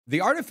The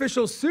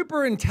Artificial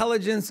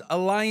Superintelligence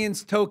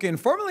Alliance token,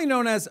 formerly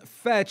known as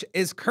Fetch,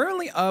 is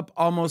currently up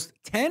almost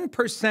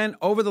 10%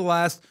 over the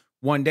last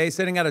 1 day,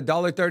 sitting at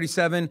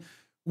 $1.37.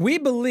 We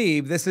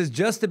believe this is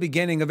just the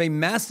beginning of a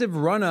massive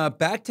run-up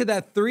back to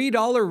that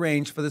 $3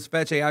 range for this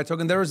Fetch.ai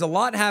token. There is a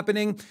lot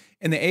happening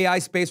in the AI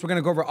space. We're going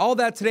to go over all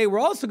that today. We're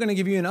also going to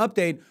give you an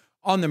update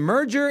on the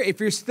merger. If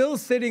you're still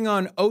sitting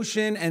on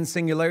Ocean and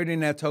Singularity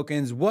Net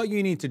tokens, what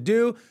you need to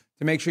do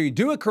to make sure you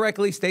do it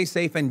correctly, stay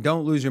safe, and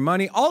don't lose your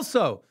money.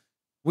 Also,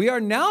 we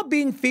are now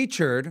being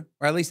featured,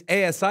 or at least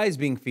ASI is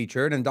being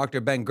featured, and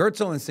Dr. Ben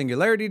Goertzel and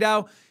Singularity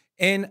DAO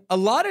in a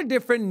lot of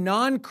different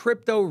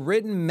non-crypto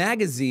written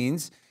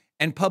magazines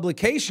and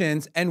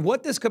publications, and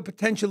what this could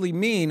potentially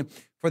mean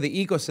for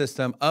the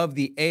ecosystem of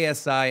the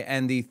ASI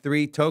and the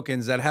three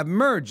tokens that have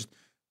merged.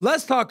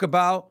 Let's talk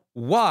about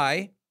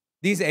why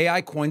these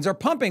AI coins are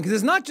pumping, because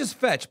it's not just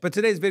Fetch, but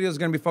today's video is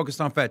going to be focused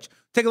on Fetch.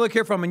 Take a look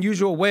here from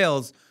Unusual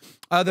Whales.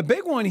 The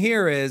big one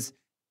here is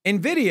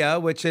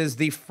NVIDIA, which is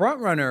the front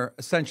runner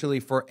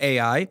essentially for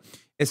AI,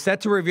 is set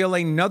to reveal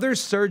another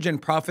surge in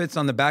profits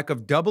on the back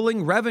of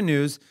doubling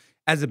revenues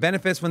as it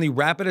benefits from the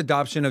rapid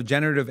adoption of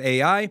generative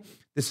AI.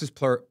 This is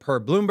per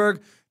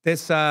Bloomberg.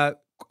 This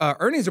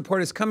earnings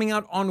report is coming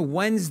out on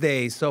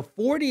Wednesday. So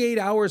 48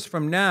 hours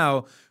from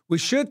now, we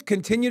should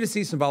continue to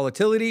see some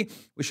volatility.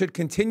 We should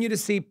continue to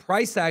see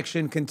price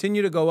action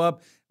continue to go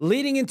up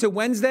leading into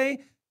Wednesday.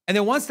 And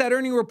then once that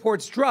earning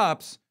report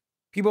drops,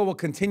 people will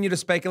continue to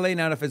speculate.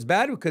 Now, if it's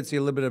bad, we could see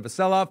a little bit of a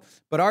sell-off.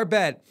 But our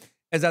bet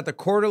is that the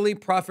quarterly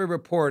profit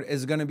report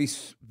is going to be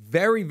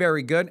very,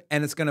 very good.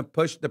 And it's going to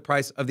push the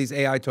price of these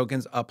AI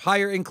tokens up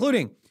higher,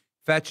 including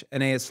Fetch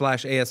and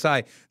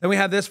ASI. Then we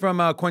have this from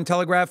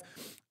Cointelegraph.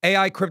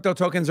 AI crypto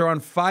tokens are on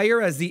fire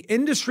as the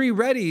industry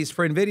readies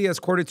for NVIDIA's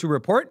Q2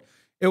 report.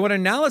 And what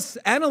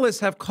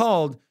analysts have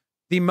called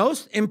the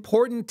most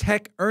important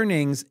tech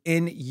earnings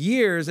in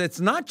years. It's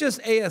not just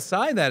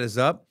ASI that is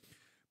up,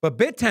 but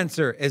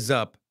BitTensor is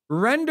up,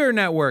 Render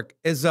Network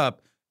is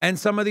up, and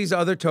some of these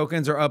other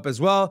tokens are up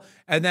as well.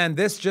 And then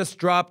this just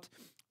dropped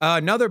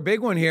another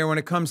big one here when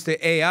it comes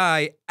to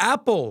AI.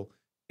 Apple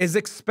is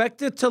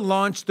expected to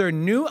launch their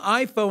new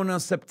iPhone on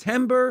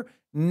September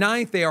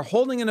 9th. They are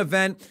holding an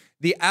event.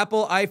 The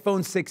Apple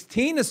iPhone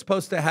 16 is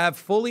supposed to have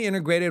fully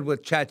integrated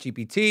with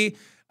ChatGPT.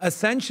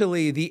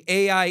 Essentially, the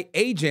AI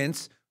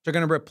agents are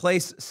going to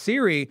replace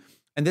Siri.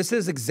 And this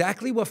is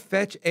exactly what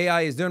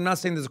Fetch.ai is doing. I'm not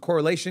saying there's a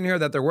correlation here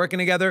that they're working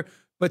together,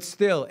 but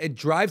still, it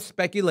drives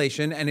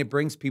speculation and it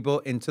brings people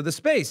into the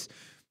space.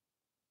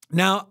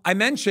 Now, I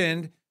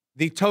mentioned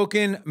the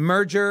token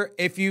merger.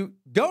 If you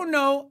don't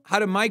know how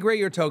to migrate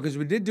your tokens,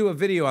 we did do a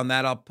video on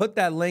that. I'll put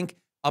that link.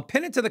 I'll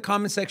pin it to the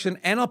comment section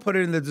and I'll put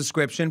it in the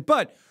description.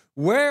 But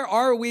where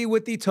are we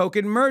with the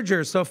token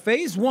merger? So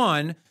phase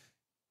one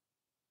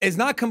is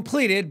not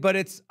completed, but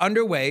it's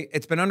underway.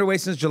 It's been underway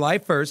since July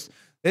 1st.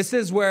 This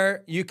is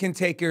where you can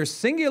take your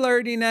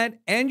Singularity Net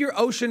and your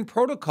Ocean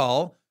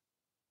protocol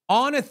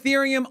on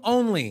Ethereum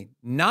only,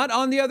 not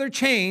on the other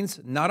chains,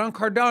 not on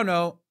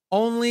Cardano,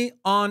 only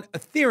on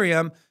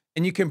Ethereum,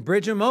 and you can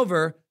bridge them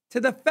over to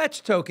the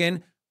Fetch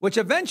token, which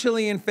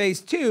eventually in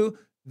phase two,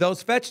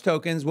 those Fetch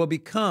tokens will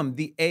become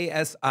the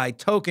ASI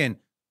token.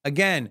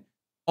 Again,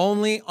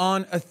 only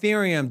on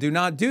Ethereum. Do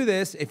not do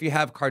this if you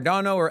have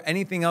Cardano or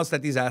anything else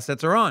that these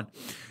assets are on.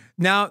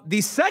 Now,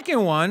 the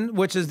second one,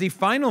 which is the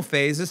final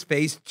phase, is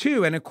phase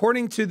two. And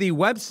according to the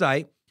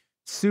website,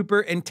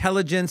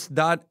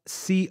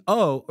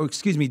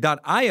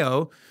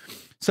 superintelligence.io,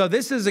 so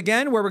this is,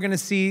 again, where we're going to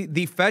see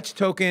the Fetch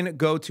token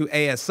go to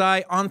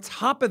ASI. On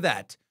top of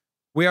that,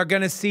 we are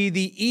going to see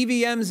the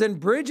EVMs and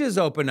bridges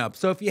open up.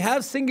 So if you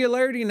have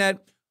Singularity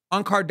Net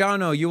on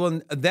Cardano, you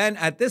will then,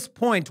 at this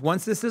point,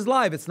 once this is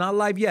live, it's not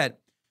live yet,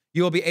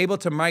 you will be able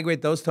to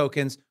migrate those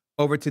tokens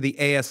over to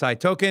the ASI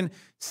token.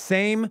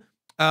 Same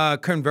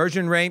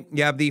conversion rate.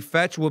 You have the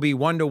Fetch will be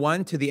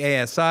 1-to-1 to the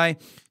ASI.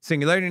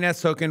 Singularity Net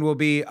token will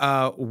be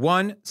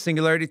 1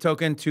 Singularity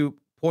token to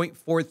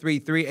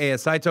 0.433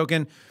 ASI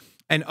token.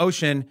 And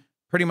Ocean,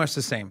 pretty much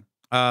the same.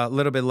 A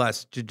little bit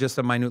less, just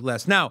a minute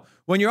less. Now,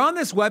 when you're on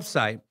this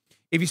website,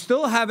 if you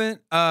still haven't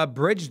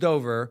bridged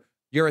over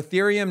your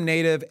Ethereum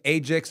native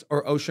Agix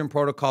or Ocean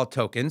protocol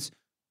tokens,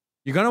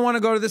 you're going to want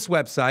to go to this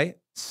website,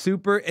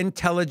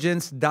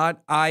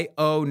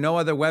 superintelligence.io. No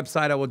other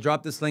website. I will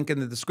drop this link in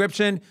the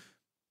description.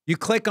 You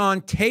click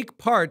on Take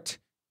Part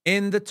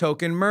in the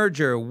Token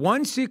Merger.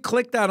 Once you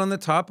click that on the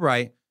top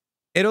right,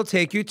 it'll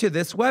take you to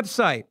this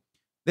website.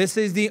 This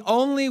is the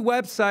only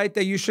website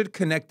that you should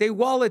connect a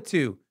wallet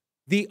to.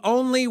 The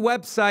only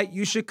website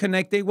you should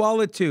connect a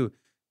wallet to,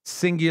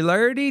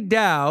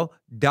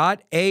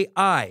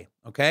 singularitydao.ai.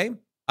 Okay?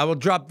 I will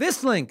drop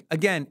this link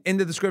again in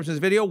the description of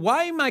this video.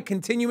 Why am I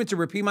continuing to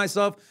repeat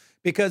myself?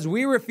 Because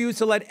we refuse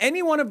to let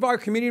any one of our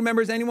community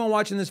members, anyone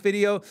watching this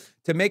video,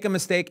 to make a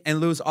mistake and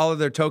lose all of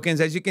their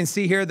tokens. As you can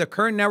see here, the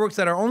current networks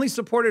that are only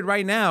supported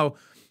right now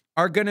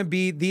are going to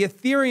be the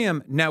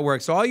Ethereum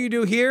network. So all you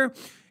do here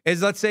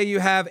is, let's say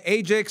you have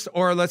Agix,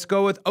 or let's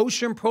go with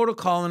Ocean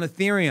protocol and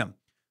Ethereum.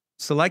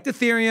 Select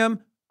Ethereum,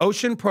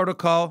 Ocean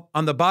Protocol.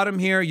 On the bottom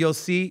here, you'll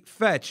see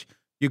Fetch.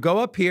 You go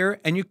up here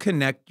and you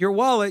connect your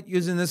wallet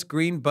using this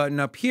green button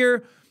up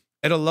here.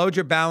 It'll load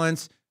your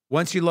balance.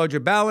 Once you load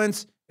your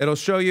balance, it'll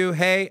show you,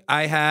 hey,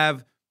 I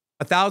have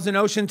 1,000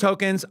 Ocean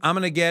tokens. I'm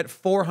going to get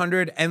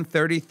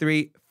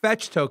 433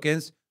 Fetch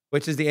tokens,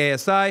 which is the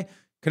ASI.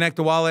 Connect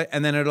the wallet,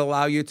 and then it'll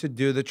allow you to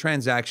do the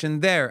transaction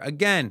there.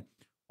 Again,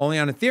 only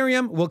on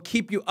Ethereum. We'll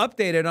keep you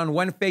updated on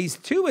when phase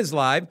 2 is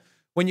live,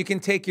 when you can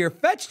take your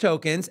Fetch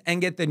tokens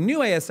and get the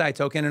new ASI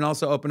token and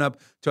also open up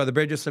to other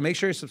bridges. So make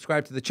sure you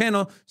subscribe to the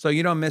channel so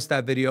you don't miss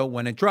that video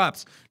when it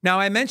drops. Now,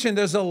 I mentioned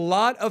there's a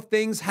lot of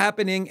things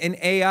happening in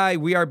AI.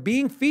 We are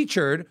being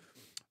featured.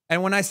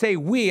 And when I say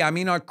we, I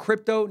mean our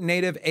crypto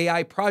native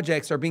AI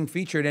projects are being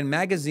featured in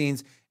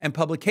magazines and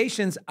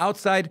publications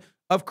outside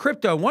of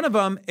crypto. One of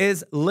them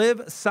is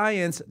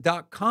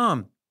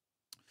livescience.com.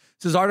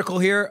 This article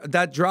here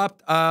that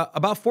dropped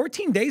about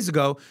 14 days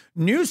ago.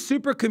 New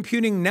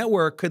supercomputing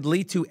network could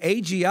lead to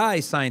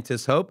AGI,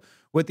 scientists hope,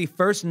 with the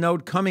first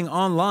node coming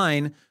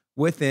online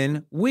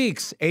within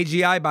weeks.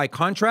 AGI, by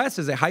contrast,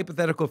 is a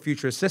hypothetical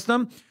future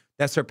system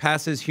that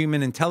surpasses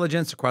human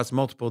intelligence across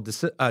multiple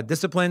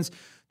disciplines.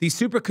 The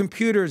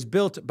supercomputers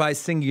built by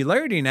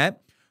SingularityNet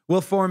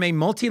will form a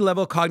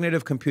multi-level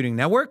cognitive computing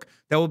network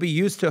that will be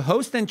used to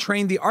host and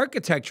train the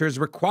architectures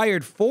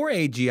required for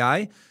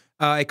AGI,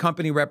 a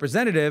company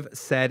representative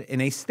said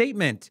in a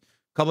statement.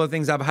 A couple of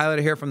things I've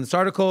highlighted here from this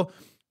article.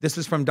 This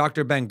is from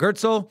Dr. Ben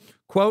Goertzel.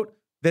 Quote,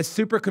 "This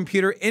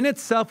supercomputer in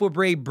itself will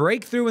bring a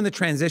breakthrough in the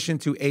transition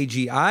to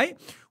AGI.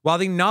 While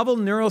the novel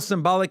neural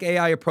symbolic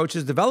AI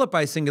approaches developed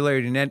by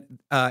SingularityNet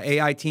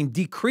AI team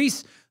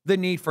decrease the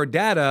need for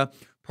data,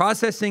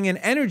 processing, and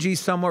energy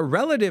somewhat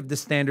relative to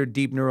standard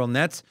deep neural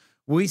nets,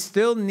 we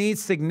still need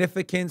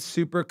significant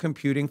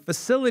supercomputing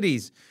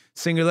facilities.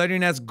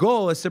 SingularityNet's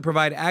goal is to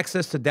provide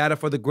access to data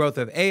for the growth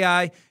of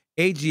AI,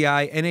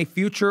 AGI, and a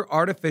future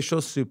artificial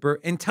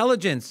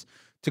superintelligence.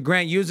 To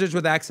grant users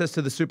with access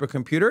to the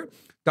supercomputer,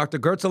 Dr.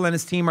 Goertzel and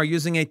his team are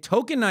using a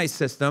tokenized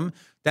system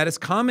that is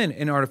common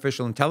in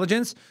artificial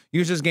intelligence.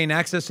 Users gain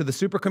access to the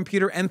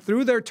supercomputer, and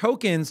through their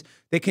tokens,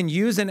 they can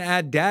use and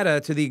add data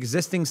to the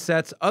existing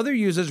sets other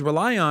users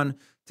rely on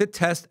to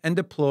test and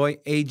deploy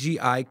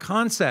AGI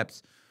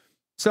concepts."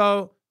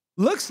 So,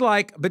 looks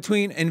like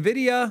between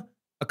NVIDIA,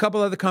 a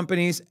couple other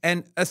companies,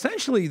 and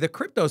essentially the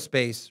crypto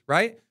space,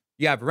 right?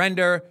 You have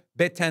Render,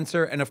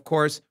 BitTensor, and of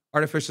course,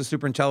 artificial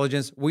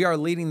superintelligence. We are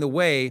leading the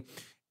way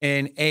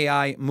in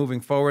AI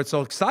moving forward.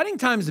 So exciting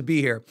times to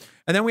be here.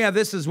 And then we have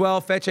this as well.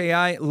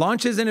 Fetch.ai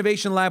launches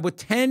innovation lab with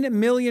 $10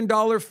 million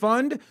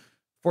fund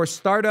for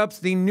startups.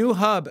 The new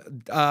hub,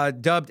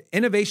 dubbed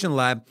Innovation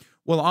Lab,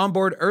 will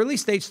onboard early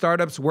stage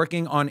startups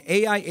working on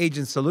AI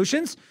agent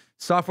solutions,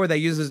 software that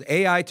uses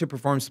AI to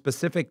perform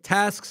specific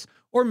tasks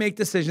or make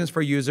decisions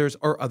for users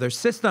or other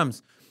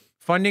systems.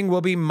 Funding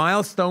will be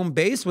milestone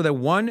based with a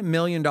 $1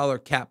 million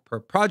cap per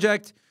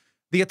project.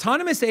 The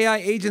autonomous AI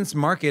agents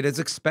market is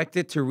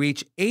expected to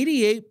reach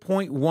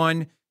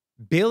 $88.1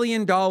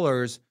 billion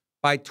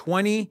by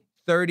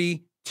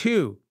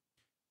 2032.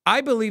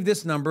 I believe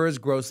this number is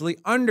grossly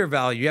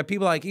undervalued. You have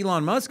people like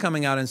Elon Musk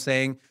coming out and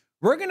saying,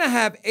 we're going to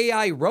have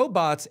AI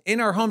robots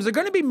in our homes. There are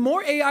going to be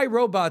more AI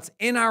robots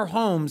in our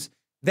homes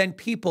than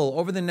people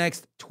over the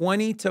next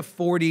 20 to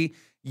 40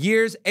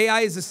 years.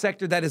 AI is a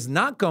sector that is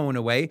not going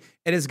away.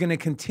 It is going to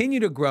continue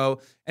to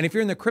grow. And if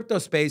you're in the crypto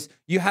space,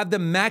 you have the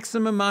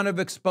maximum amount of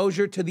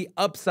exposure to the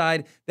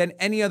upside than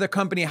any other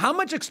company. How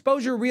much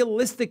exposure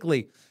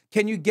realistically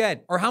can you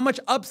get? Or how much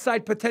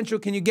upside potential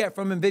can you get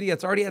from NVIDIA?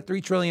 It's already at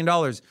 $3 trillion.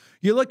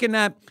 You're looking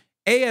at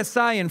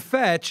ASI and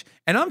Fetch,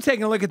 and I'm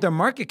taking a look at their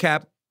market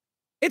cap.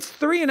 It's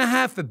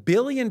 $3.5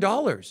 billion.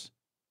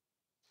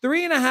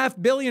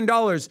 $3.5 billion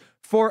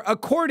for,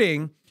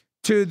 according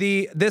to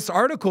this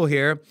article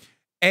here.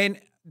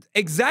 And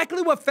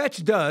exactly what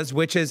Fetch does,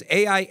 which is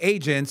AI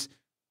agents,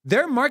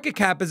 their market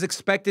cap is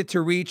expected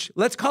to reach,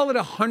 let's call it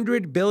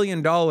 $100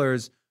 billion.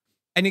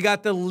 And you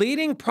got the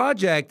leading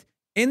project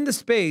in the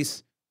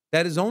space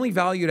that is only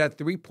valued at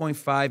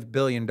 $3.5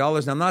 billion. Now,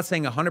 I'm not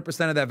saying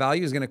 100% of that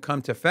value is going to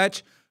come to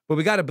Fetch, but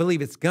we got to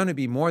believe it's going to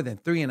be more than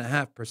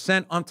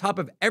 3.5% on top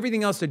of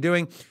everything else they're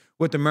doing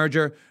with the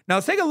merger. Now,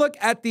 let's take a look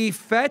at the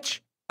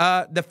Fetch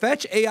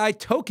AI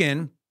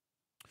token.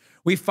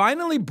 We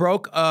finally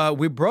broke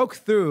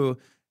through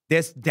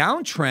this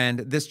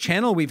downtrend, this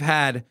channel we've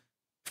had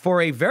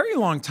for a very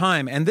long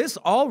time. And this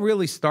all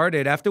really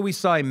started after we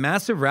saw a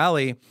massive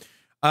rally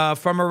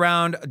from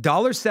around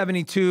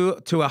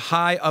 $1.72 to a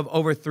high of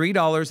over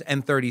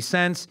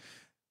 $3.30.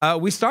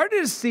 We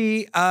started to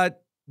see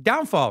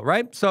downfall,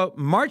 right? So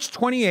March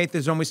 28th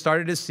is when we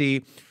started to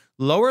see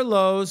lower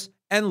lows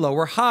and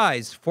lower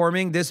highs,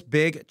 forming this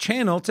big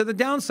channel to the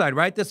downside,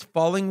 right? This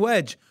falling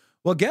wedge.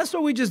 Well, guess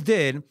what we just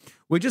did?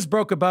 We just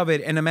broke above it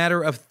in a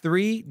matter of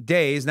 3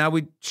 days. Now,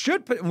 we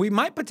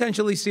might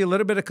potentially see a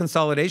little bit of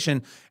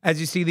consolidation as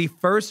you see the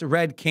first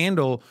red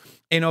candle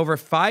in over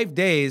 5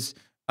 days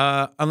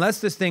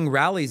unless this thing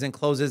rallies and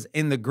closes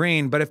in the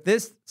green. But if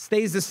this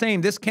stays the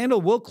same, this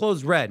candle will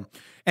close red.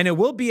 And it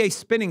will be a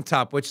spinning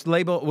top, which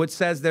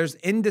says there's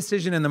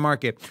indecision in the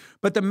market.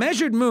 But the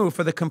measured move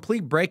for the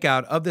complete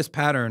breakout of this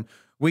pattern,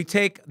 we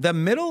take the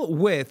middle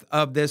width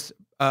of this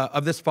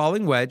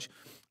falling wedge,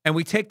 and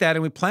we take that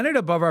and we plant it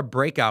above our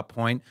breakout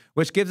point,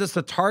 which gives us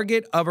a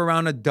target of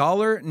around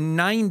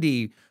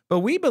 $1.90. But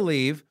we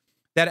believe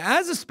that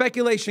as the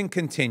speculation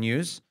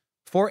continues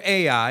for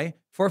AI,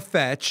 for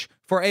Fetch,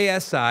 for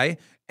ASI,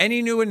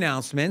 any new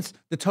announcements,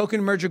 the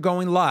token merger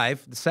going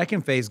live, the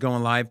second phase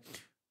going live,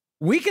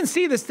 we can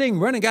see this thing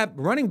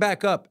running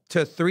back up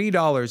to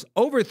 $3,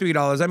 over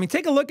 $3. I mean,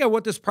 take a look at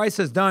what this price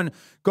has done,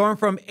 going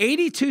from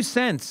 82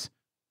 cents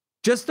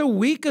just a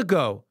week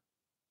ago.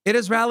 It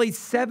has rallied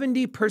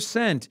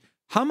 70%.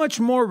 How much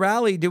more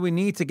rally do we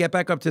need to get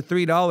back up to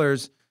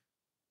 $3?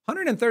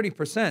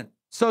 130%.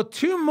 So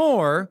 2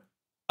 more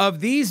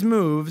of these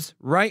moves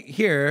right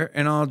here,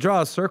 and I'll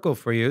draw a circle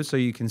for you so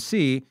you can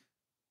see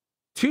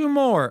 2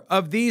 more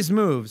of these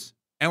moves,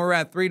 and we're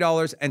at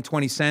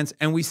 $3.20.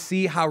 And we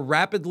see how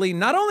rapidly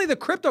not only the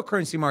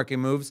cryptocurrency market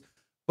moves,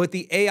 but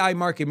the AI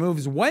market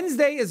moves.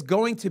 Wednesday is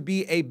going to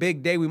be a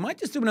big day. We might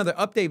just do another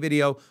update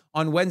video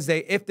on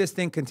Wednesday if this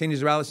thing continues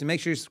to rally. So make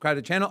sure you subscribe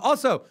to the channel.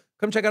 Also,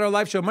 come check out our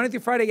live show Monday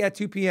through Friday at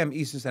 2 p.m.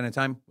 Eastern Standard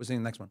Time. We'll see you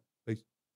in the next one.